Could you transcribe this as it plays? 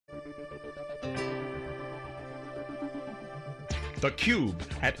TheCUBE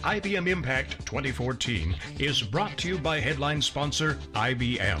at IBM Impact 2014 is brought to you by headline sponsor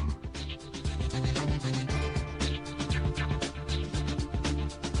IBM.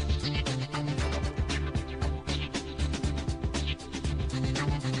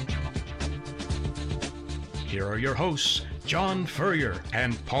 Here are your hosts, John Furrier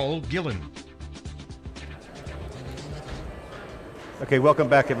and Paul Gillin. Okay, welcome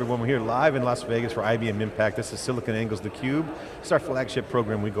back everyone. We're here live in Las Vegas for IBM Impact. This is SiliconANGLE's theCUBE. It's our flagship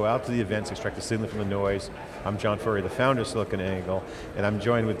program. We go out to the events, extract the signal from the noise. I'm John Furrier, the founder of SiliconANGLE, and I'm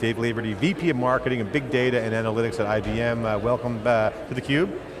joined with Dave Laverty, VP of Marketing and Big Data and Analytics at IBM. Welcome to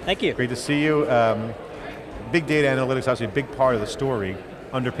theCUBE. Thank you. Great to see you. Big Data Analytics, obviously a big part of the story,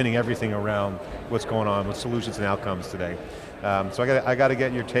 underpinning everything around what's going on with solutions and outcomes today. So I got to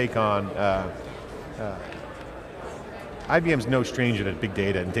get your take on IBM's no stranger to big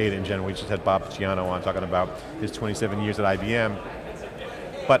data and data in general. We just had Bob Picciano on talking about his 27 years at IBM,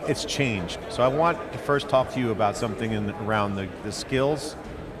 but it's changed. So I want to first talk to you about something around the skills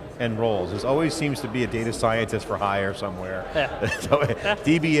and roles. There always seems to be a data scientist for hire somewhere. Yeah. So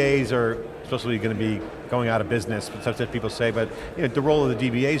DBAs are supposedly going to be going out of business, such that people say, but you know, the role of the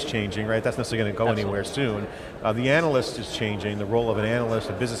DBA is changing, right? That's necessarily going to go anywhere soon. The analyst is changing, the role of an analyst,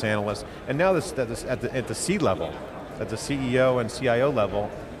 a business analyst, and now at the C level, at the CEO and CIO level,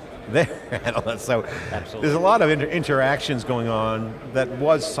 they're analysts. So there's a lot of interactions going on that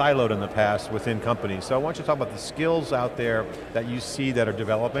was siloed in the past within companies. So I want you to talk about the skills out there that you see that are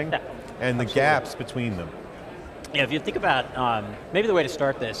developing and the gaps between them. Yeah, if you think about, maybe the way to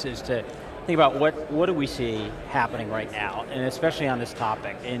start this is to think about what do we see happening right now, and especially on this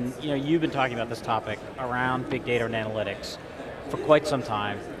topic. And you know, you've been talking about this topic around big data and analytics for quite some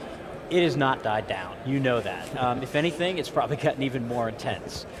time. It has not died down, you know that. If anything, it's probably gotten even more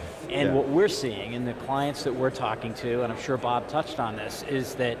intense. And what we're seeing in the clients that we're talking to, and I'm sure Bob touched on this,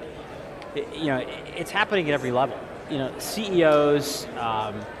 is that you know, it's happening at every level. You know, CEOs,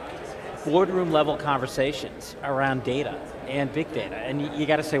 boardroom level conversations around data and big data. And you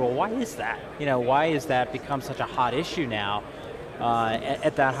got to say, well, why is that? You know, why is that become such a hot issue now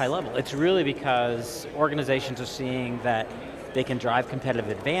at that high level? It's really because organizations are seeing that they can drive competitive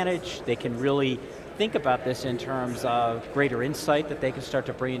advantage, they can really think about this in terms of greater insight that they can start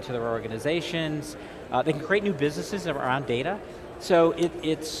to bring into their organizations. They can create new businesses around data. So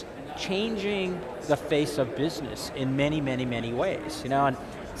it's changing the face of business in many, many, many ways. You know, and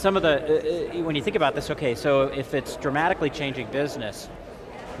some of the, when you think about this, okay, so if it's dramatically changing business,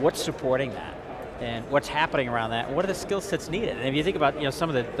 what's supporting that? And what's happening around that? What are the skill sets needed? And if you think about, you know,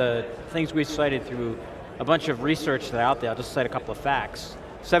 some of the things we cited through a bunch of research that are out there, I'll just cite a couple of facts.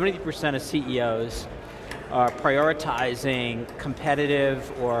 70% of CEOs are prioritizing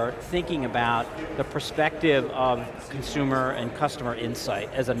competitive or thinking about the perspective of consumer and customer insight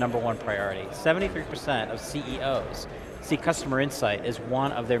as a #1 priority. 73% of CEOs see customer insight as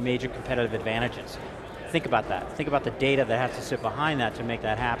one of their major competitive advantages. Think about that. Think about the data that has to sit behind that to make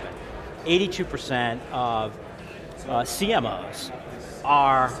that happen. 82% of CMOs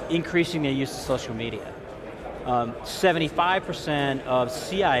are increasing their use of social media. 75% of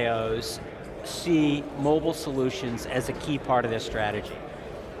CIOs see mobile solutions as a key part of their strategy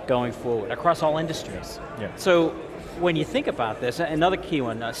going forward, across all industries. Yeah. So when you think about this, another key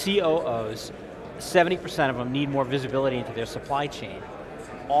one, COOs, 70% of them need more visibility into their supply chain.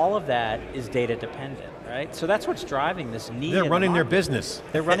 All of that is data dependent, right? So that's what's driving this need. They're running their business.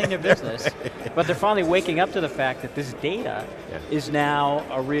 They're running their business, but they're finally waking up to the fact that this data is now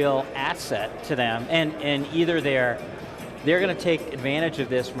a real asset to them, and either they're going to take advantage of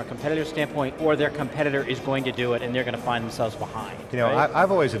this from a competitive standpoint, or their competitor is going to do it and they're going to find themselves behind. You know, right?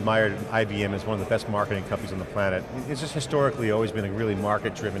 I've always admired IBM as one of the best marketing companies on the planet. It's just historically always been a really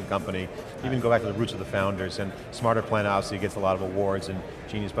market-driven company. Even go back to the roots of the founders, and Smarter Plan obviously gets a lot of awards and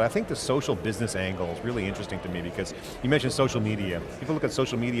genius, but I think the social business angle is really interesting to me, because you mentioned social media. People look at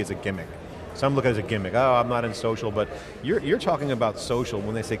social media as a gimmick. Some look at it as a gimmick. Oh, I'm not in social, but you're talking about social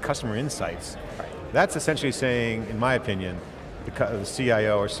when they say customer insights. Right. That's essentially saying, in my opinion, the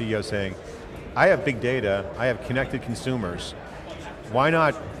CIO or CEO saying, I have big data, I have connected consumers, why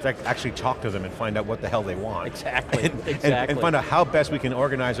not actually talk to them and find out what the hell they want? Exactly, and find out how best we can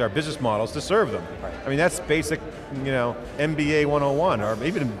organize our business models to serve them. Right. I mean, that's basic, you know, MBA 101, or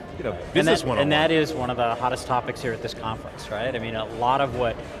even, you know, business 101. And that is one of the hottest topics here at this conference, right? I mean, a lot of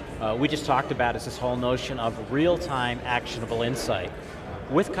what we just talked about is this whole notion of real-time actionable insight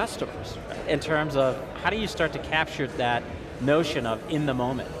with customers, right? In terms of how do you start to capture that notion of in the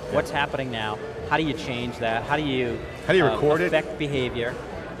moment, what's happening now, how do you change that, how do you record affect behavior,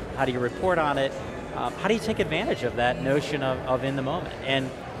 how do you report on it, how do you take advantage of that notion of in the moment? And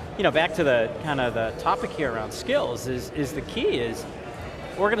back to the kind of the topic here around skills is the key is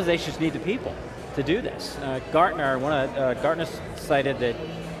organizations need the people to do this. Gartner cited that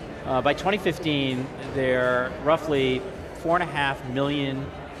by 2015 there are roughly 4.5 million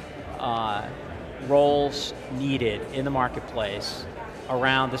roles needed in the marketplace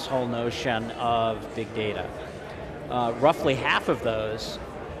around this whole notion of big data. Roughly half of those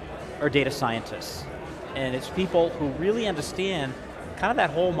are data scientists. And it's people who really understand kind of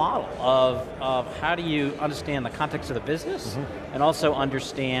that whole model of how do you understand the context of the business and also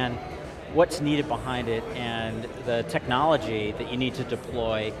understand what's needed behind it and the technology that you need to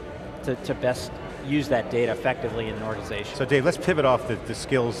deploy to best use that data effectively in an organization. So Dave, let's pivot off the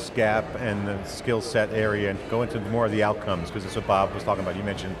skills gap and the skill set area and go into more of the outcomes, because that's what Bob was talking about. You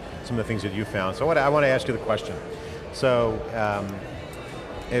mentioned some of the things that you found. So I want to ask you the question. So,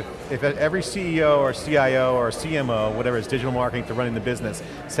 if every CEO or CIO or CMO, whatever is digital marketing to running the business,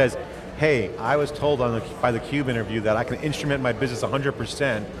 says, hey, I was told by the CUBE interview that I can instrument my business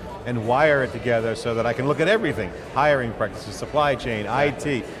 100% and wire it together so that I can look at everything, hiring practices, supply chain,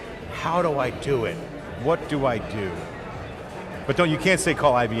 IT, how do I do it? What do I do? But you can't say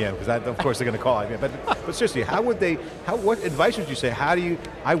call IBM, because of course they're going to call IBM, but seriously, what advice would you say,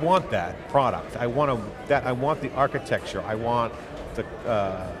 I want that product, I want the architecture, I want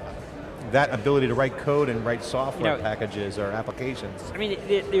that ability to write code and write software packages or applications? I mean,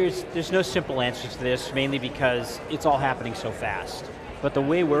 there's no simple answers to this, mainly because it's all happening so fast. But the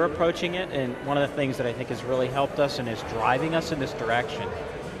way we're approaching it, and one of the things that I think has really helped us and is driving us in this direction,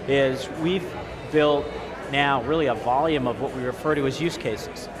 is we've built now really a volume of what we refer to as use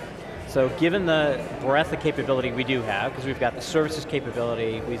cases. So given the breadth of capability we do have, because we've got the services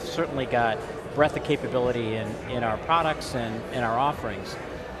capability, we've certainly got breadth of capability in our products and in our offerings,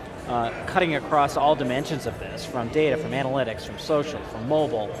 cutting across all dimensions of this, from data, from analytics, from social, from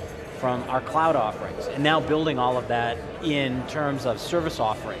mobile, from our cloud offerings, and now building all of that in terms of service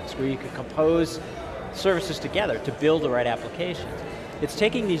offerings, where you could compose services together to build the right applications. It's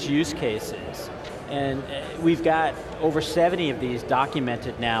taking these use cases, and we've got over 70 of these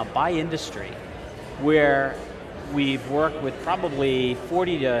documented now by industry, where we've worked with probably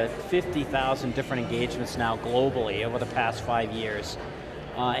 40 to 50,000 different engagements now globally over the past 5 years,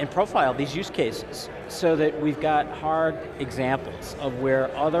 and profiled these use cases so that we've got hard examples of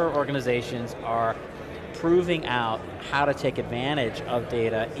where other organizations are proving out how to take advantage of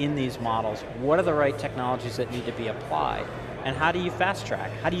data in these models. What are the right technologies that need to be applied? And how do you fast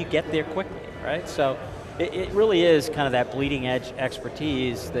track? How do you get there quickly, right? So it really is kind of that bleeding edge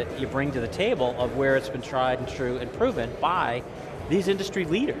expertise that you bring to the table of where it's been tried and true and proven by these industry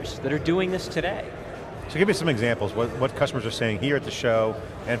leaders that are doing this today. So give me some examples, what customers are saying here at the show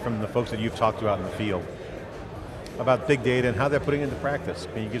and from the folks that you've talked to out in the field about big data and how they're putting it into practice.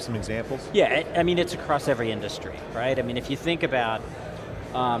 Can you give some examples? Yeah, I mean, it's across every industry, right? I mean, if you think about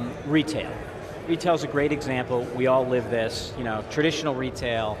retail. Retail's a great example. We all live this, traditional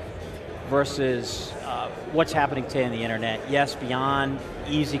retail versus what's happening today on the internet. Yes, beyond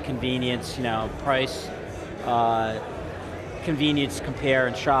easy convenience, price, convenience, compare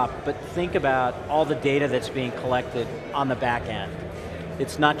and shop, but think about all the data that's being collected on the back end.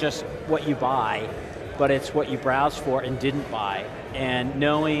 It's not just what you buy, but it's what you browse for and didn't buy, and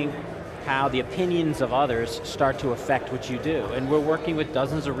knowing how the opinions of others start to affect what you do. And we're working with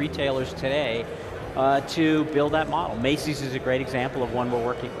dozens of retailers today to build that model. Macy's is a great example of one we're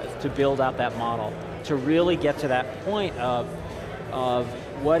working with, to build out that model, to really get to that point of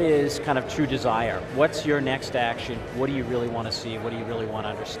what is kind of true desire. What's your next action? What do you really want to see? What do you really want to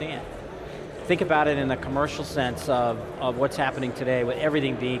understand? Think about it in the commercial sense of what's happening today with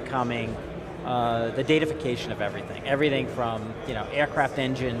everything becoming the datafication of everything. Everything from aircraft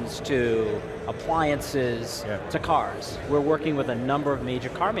engines to appliances to cars. We're working with a number of major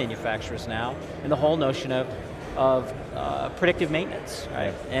car manufacturers now in the whole notion of predictive maintenance,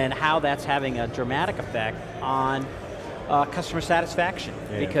 right? And how that's having a dramatic effect on customer satisfaction,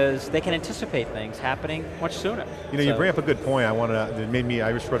 because they can anticipate things happening much sooner. You bring up a good point.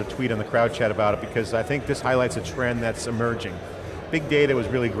 I just wrote a tweet on the crowd chat about it, because I think this highlights a trend that's emerging. Big data was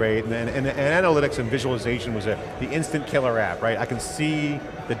really great, and analytics and visualization was the instant killer app, right? I can see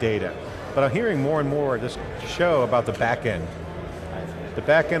the data. But I'm hearing more and more this show about the back end. The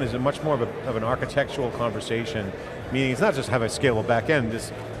back end is much more of an architectural conversation, meaning it's not just have a scalable back end,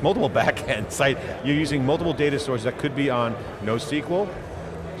 it's multiple back ends. You're using multiple data sources that could be on NoSQL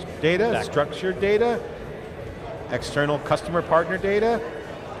data, structured data, external customer partner data,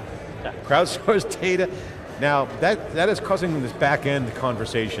 crowdsourced data. Now, that is causing this back-end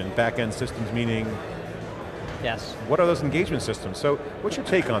conversation, back-end systems meaning, yes. what are those engagement systems? So what's your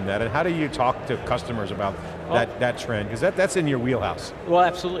take on that, and how do you talk to customers about that trend? Because that's in your wheelhouse. Well,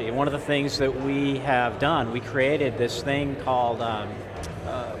 absolutely. One of the things that we have done, we created this thing called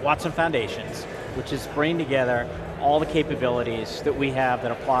Watson Foundations, which is bringing together all the capabilities that we have that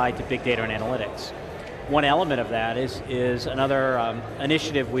apply to big data and analytics. One element of that is another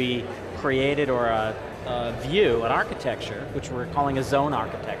initiative we created, or a view, an architecture, which we're calling a zone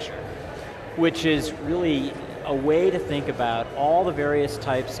architecture, which is really a way to think about all the various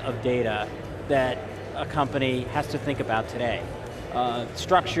types of data that a company has to think about today.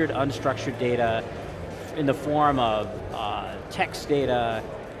 Structured, unstructured data in the form of text data,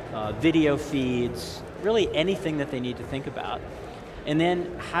 video feeds, really anything that they need to think about. And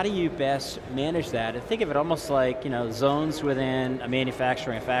then how do you best manage that? And think of it almost like zones within a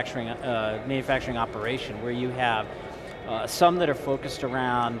manufacturing operation, where you have some that are focused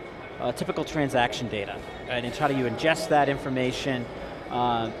around typical transaction data, right? And how do you ingest that information?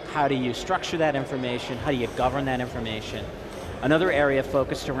 How do you structure that information? How do you govern that information? Another area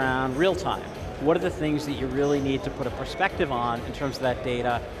focused around real time. What are the things that you really need to put a perspective on in terms of that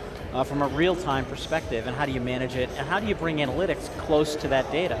data from a real-time perspective, and how do you manage it, and how do you bring analytics close to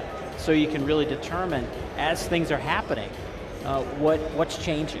that data so you can really determine, as things are happening, what's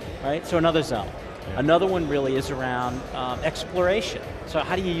changing, right? So another zone. Yeah. Another one really is around exploration. So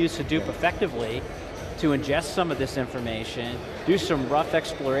how do you use Hadoop effectively to ingest some of this information, do some rough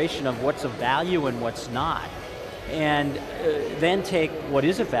exploration of what's of value and what's not, and then take what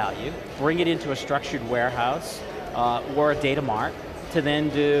is of value, bring it into a structured warehouse or a data mart, to then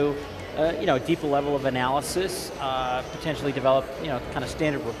do a deeper level of analysis, potentially develop kind of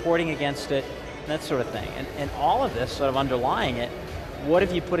standard reporting against it, that sort of thing. And all of this sort of underlying it, what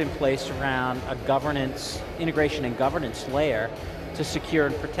have you put in place around a governance, integration and governance layer to secure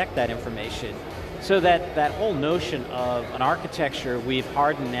and protect that information? So that whole notion of an architecture we've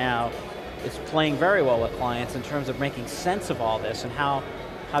hardened now is playing very well with clients in terms of making sense of all this, and how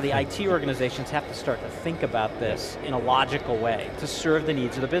the IT organizations have to start to think about this in a logical way to serve the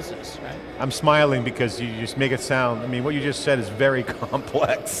needs of the business, right? I'm smiling because you just make it sound, what you just said is very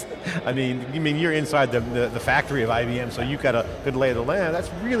complex. You're inside the factory of IBM, so you've got a good lay of the land.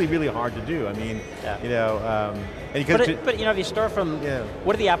 That's really, really hard to do. Yeah. But if you start from,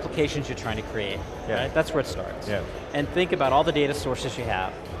 what are the applications you're trying to create, right? That's where it starts. Yeah. And think about all the data sources you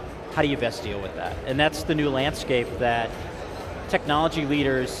have. How do you best deal with that? And that's the new landscape that technology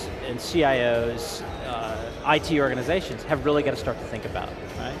leaders and CIOs, IT organizations have really got to start to think about,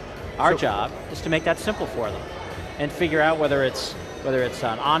 right? Our job is to make that simple for them and figure out whether it's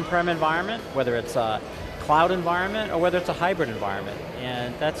an on-prem environment, whether it's a cloud environment, or whether it's a hybrid environment.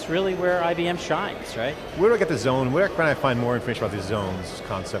 And that's really where IBM shines, right? Where do I get the zone? Where can I find more information about the zones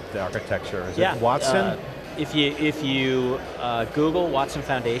concept, the architecture? Is it Watson? If you Google Watson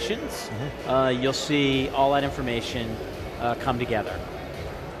Foundations, you'll see all that information come together.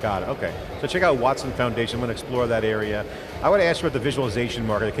 Got it, okay. So check out Watson Foundation, I'm going to explore that area. I want to ask you about the visualization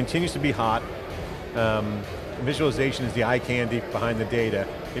market. It continues to be hot. Visualization is the eye candy behind the data.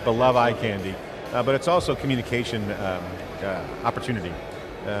 People love eye candy, but it's also communication opportunity.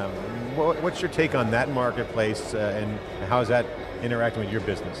 What's your take on that marketplace, and how is that interacting with your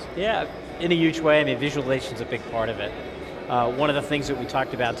business? Yeah, in a huge way. Visualization is a big part of it. One of the things that we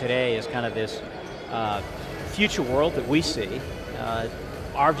talked about today is kind of this future world that we see.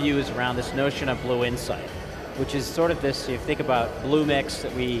 Our view is around this notion of blue insight, which is sort of this, if you think about Bluemix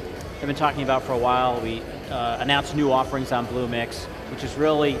that we have been talking about for a while. We announced new offerings on Bluemix, which is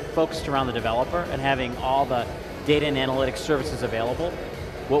really focused around the developer and having all the data and analytics services available.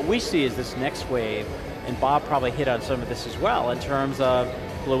 What we see is this next wave, and Bob probably hit on some of this as well, in terms of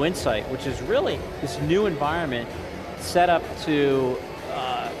Blue Insight, which is really this new environment set up to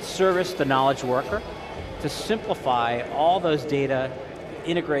service the knowledge worker, to simplify all those data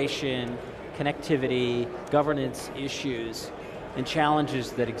integration, connectivity, governance issues, and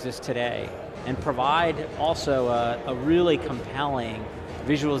challenges that exist today, and provide also a really compelling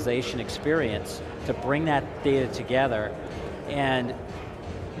visualization experience to bring that data together and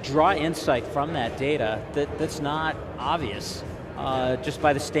draw insight from that data that's not obvious just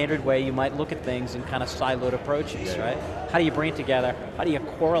by the standard way you might look at things in kind of siloed approaches, right? How do you bring it together? How do you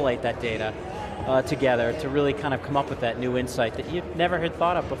correlate that data together to really kind of come up with that new insight that you've never had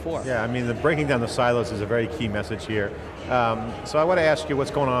thought of before? Yeah, the breaking down the silos is a very key message here. So I want to ask you what's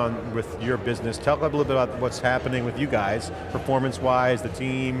going on with your business. Tell a little bit about what's happening with you guys, performance-wise, the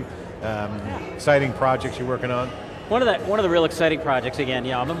team, exciting projects you're working on. One of the real exciting projects, again,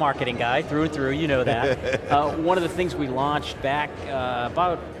 I'm a marketing guy through and through, you know that. One of the things we launched back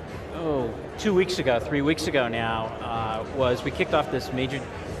about 2 weeks ago, 3 weeks ago now, was we kicked off this major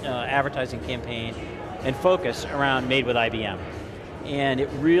advertising campaign and focus around Made with IBM. And it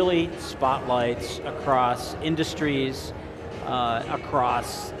really spotlights across industries,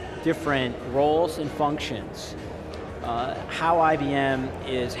 across different roles and functions, how IBM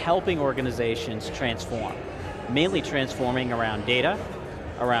is helping organizations transform. Mainly transforming around data,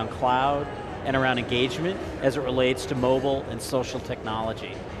 around cloud, and around engagement as it relates to mobile and social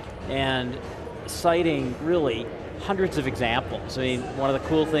technology. And citing really hundreds of examples. I mean, one of the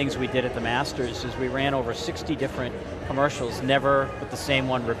cool things we did at the Masters is we ran over 60 different commercials, never with the same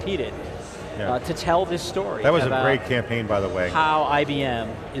one repeated, to tell this story. That was a great campaign, by the way. How IBM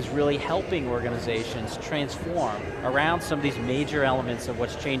is really helping organizations transform around some of these major elements of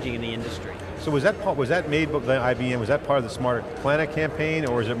what's changing in the industry. So was that made by IBM, was that part of the Smarter Planet campaign,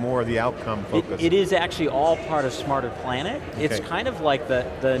 or is it more of the outcome focus? It is actually all part of Smarter Planet. Okay. It's kind of like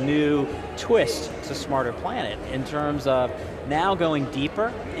the new twist to Smarter Planet in terms of now going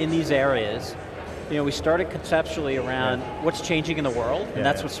deeper in these areas. We started conceptually around what's changing in the world, and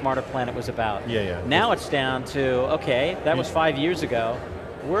that's what Smarter Planet was about. Now it's down to, okay, that was 5 years ago.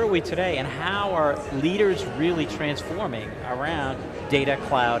 Where are we today, and how are leaders really transforming around data,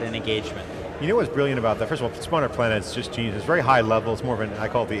 cloud, and engagement? You know what's brilliant about that? First of all, Smarter Planet is just genius. It's very high level. It's more of I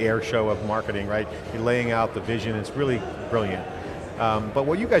call it the air show of marketing, right? You're laying out the vision. It's really brilliant. But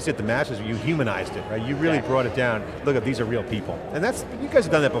what you guys did at the Masters, you humanized it, right? You really brought it down. Look, these are real people. And you guys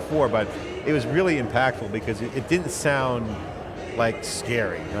have done that before, but it was really impactful because it didn't sound like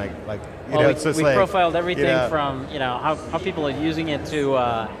scary. We profiled everything from how people are using it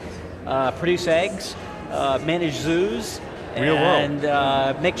to produce eggs, manage zoos, and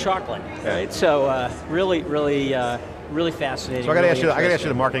make chocolate, right? So really fascinating. So I got to ask you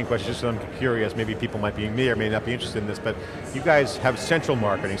the marketing question, just so I'm curious. Maybe people may or may not be interested in this, but you guys have central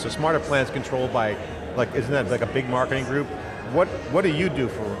marketing. So Smarter Planet's controlled by, isn't that like a big marketing group? What do you do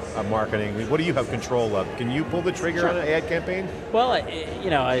for marketing? What do you have control of? Can you pull the trigger on an ad campaign? Well,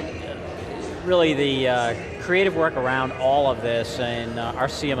 really the creative work around all of this, and our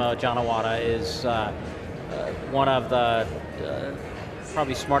CMO, John Awada, is one of the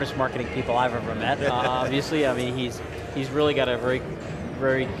probably smartest marketing people I've ever met. Obviously, I mean, he's really got a very,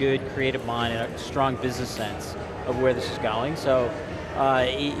 very good creative mind and a strong business sense of where this is going. So,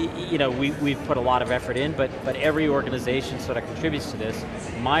 we've put a lot of effort in, but every organization sort of contributes to this.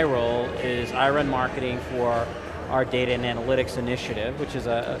 My role is I run marketing for our data and analytics initiative, which is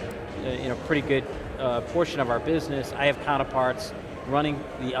a pretty good portion of our business. I have counterparts running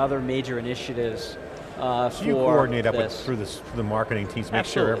the other major initiatives. So you coordinate up through the marketing teams to make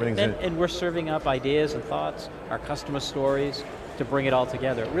sure everything's and we're serving up ideas and thoughts, our customer stories, to bring it all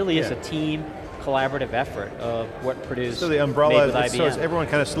together. It really is a team, collaborative effort of what produced. So the umbrella, so everyone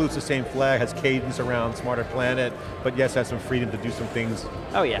kind of salutes the same flag, has cadence around Smarter Planet, but yes, has some freedom to do some things.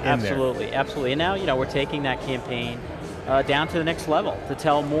 Oh yeah, absolutely. And now we're taking that campaign down to the next level to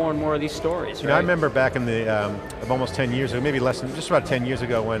tell more and more of these stories. Right? I remember back in the almost 10 years ago, maybe less than, just about 10 years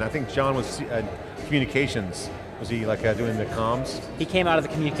ago, when I think John was communications. Was he doing the comms? He came out of the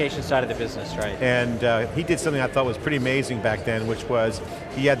communication side of the business, right? And he did something I thought was pretty amazing back then, which was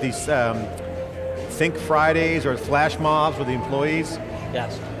he had these Think Fridays or flash mobs with the employees.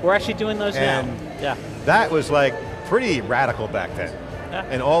 Yes, we're actually doing those now. Yeah, that was pretty radical back then. Yeah.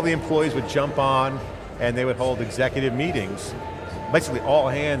 And all the employees would jump on, and they would hold executive meetings, basically all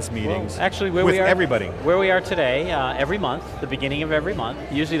hands meetings. Well, actually, everybody. Where we are today, every month, the beginning of every month,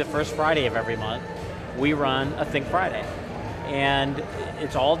 usually the first Friday of every month, we run a Think Friday. And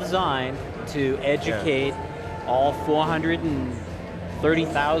it's all designed to educate all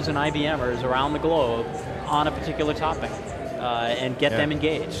 430,000 IBMers around the globe on a particular topic and get them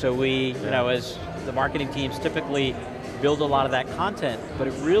engaged. So we, as the marketing teams typically build a lot of that content, but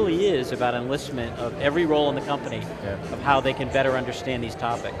it really is about enlistment of every role in the company of how they can better understand these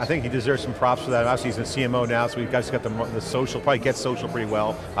topics. I think he deserves some props for that. Obviously he's a CMO now, so we've got the social, probably gets social pretty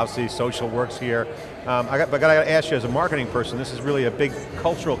well. Obviously social works here. But I got to ask you, as a marketing person, this is really a big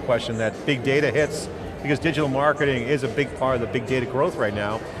cultural question that big data hits, because digital marketing is a big part of the big data growth right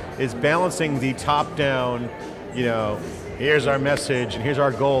now, is balancing the top-down, here's our message and here's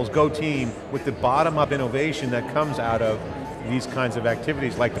our goals, go team, with the bottom-up innovation that comes out of these kinds of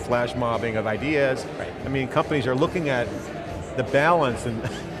activities, like the flash mobbing of ideas. Right. I mean, companies are looking at the balance, and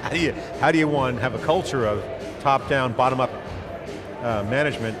how do you have a culture of top-down, bottom-up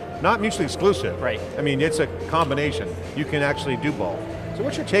management, not mutually exclusive. Right. I mean, it's a combination. You can actually do both. So So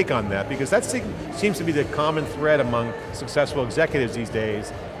what's your take on that? Because that seems to be the common thread among successful executives these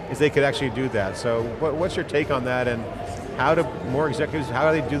days, is they could actually do that. So what's your take on that, and how do more executives,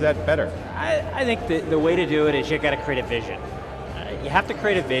 how do they do that better? I think the way to do it is you've got to create a vision. You have to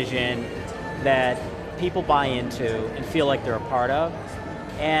create a vision that people buy into and feel like they're a part of.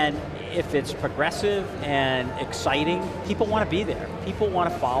 And if it's progressive and exciting, people want to be there. People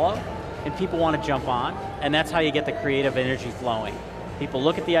want to follow, and people want to jump on, and that's how you get the creative energy flowing. People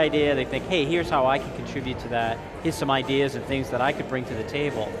look at the idea, they think, hey, here's how I can contribute to that, here's some ideas and things that I could bring to the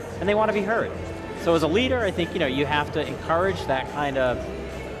table, and they want to be heard. So as a leader, I think you have to encourage that kind of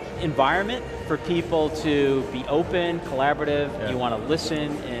environment for people to be open, collaborative, you want to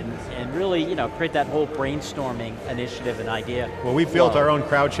listen, and really create that whole brainstorming initiative and idea. Well, we've built our own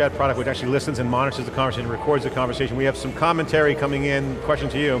crowd chat product which actually listens and monitors the conversation, records the conversation. We have some commentary coming in, question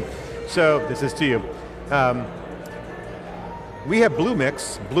to you. So, this is to you. We have Blue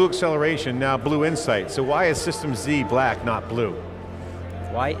Mix, Blue Acceleration, now Blue Insight. So why is System Z black, not blue?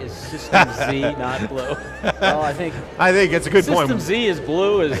 Why is System Z not blue? Well, I think it's a good point. System Z is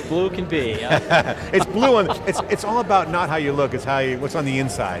blue as blue can be. It's blue on, it's all about not how you look, it's how you, what's on the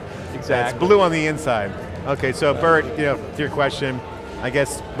inside. Exactly. It's blue on the inside. Okay, so Bert, to your question, I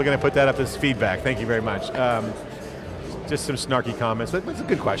guess we're going to put that up as feedback. Thank you very much. Just some snarky comments. It's a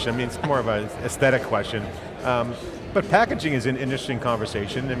good question. I mean, it's more of an aesthetic question. But packaging is an interesting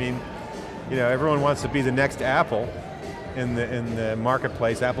conversation. I mean, everyone wants to be the next Apple in the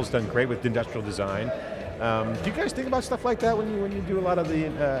marketplace. Apple's done great with industrial design. Do you guys think about stuff like that when you do a lot of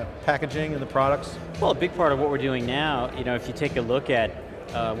the packaging and the products? Well, a big part of what we're doing now, if you take a look at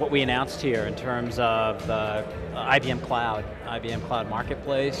what we announced here in terms of the IBM Cloud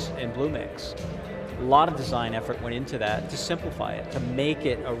Marketplace and Bluemix. A lot of design effort went into that to simplify it, to make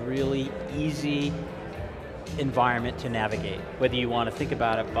it a really easy environment to navigate. Whether you want to think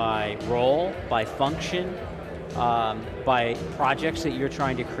about it by role, by function, by projects that you're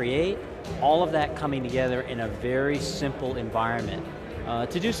trying to create, all of that coming together in a very simple environment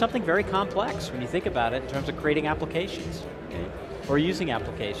to do something very complex when you think about it in terms of creating applications, okay? Or using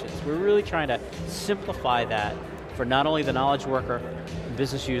applications. We're really trying to simplify that for not only the knowledge worker,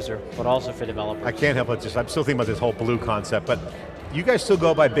 business user, but also for developers. I can't help but I'm still thinking about this whole blue concept, but you guys still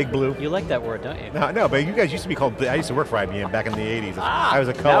go by Big Blue? You like that word, don't you? No, but you guys used to be called, I used to work for IBM back in the 80s. I was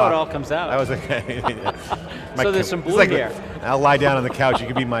a co-op. Now it all comes out. I was So there's some blue here. I'll lie down on the couch, you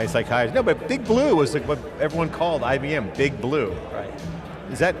can be my psychiatrist. No, but Big Blue was like what everyone called IBM, Big Blue. Right.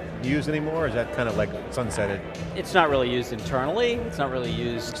 Is that used anymore, or is that kind of like sunsetted? It's not really used internally, it's not really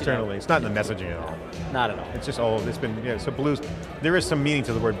used externally. It's not in the messaging at all. Not at all. It's just old, it's been, so blues, there is some meaning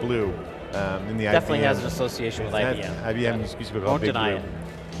to the word blue in the Definitely IBM. has an association with IBM. IBM used to be called Big Blue. Won't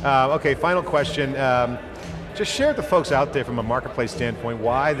deny it. Okay, final question. Just share with the folks out there from a marketplace standpoint,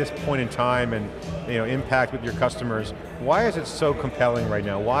 why this point in time and impact with your customers, why is it so compelling right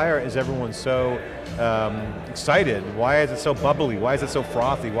now? Why is everyone so excited? Why is it so bubbly? Why is it so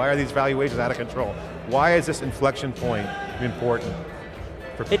frothy? Why are these valuations out of control? Why is this inflection point important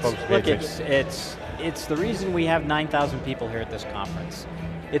for folks? Look, it's the reason we have 9,000 people here at this conference.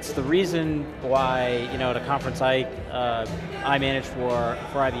 It's the reason why, at a conference I manage for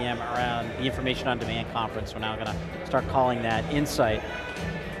IBM around the Information on Demand conference, we're now going to start calling that Insight.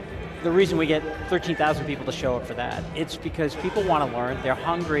 The reason we get 13,000 people to show up for that, it's because people want to learn, they're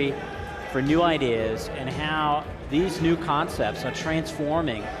hungry for new ideas and how these new concepts are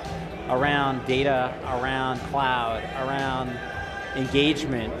transforming around data, around cloud, around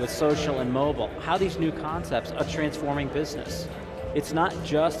engagement with social and mobile, how these new concepts are transforming business. It's not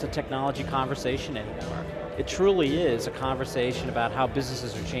just a technology conversation anymore. It truly is a conversation about how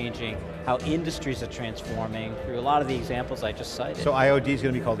businesses are changing, how industries are transforming through a lot of the examples I just cited. So IOD is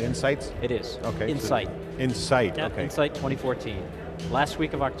going to be called Insights? It is. Okay. Insight. So Insight, yeah, okay. Insight 2014. Last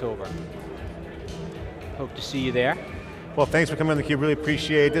week of October. Hope to see you there. Well, thanks for coming on theCUBE, really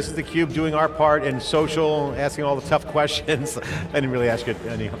appreciate it. This is theCUBE doing our part in social, asking all the tough questions. I didn't really ask you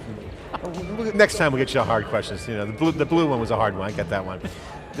any. Next time we'll get you the hard questions. The blue one was a hard one, I got that one.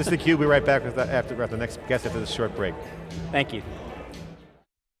 This is theCUBE, we'll be right back with after the next guest after this short break. Thank you.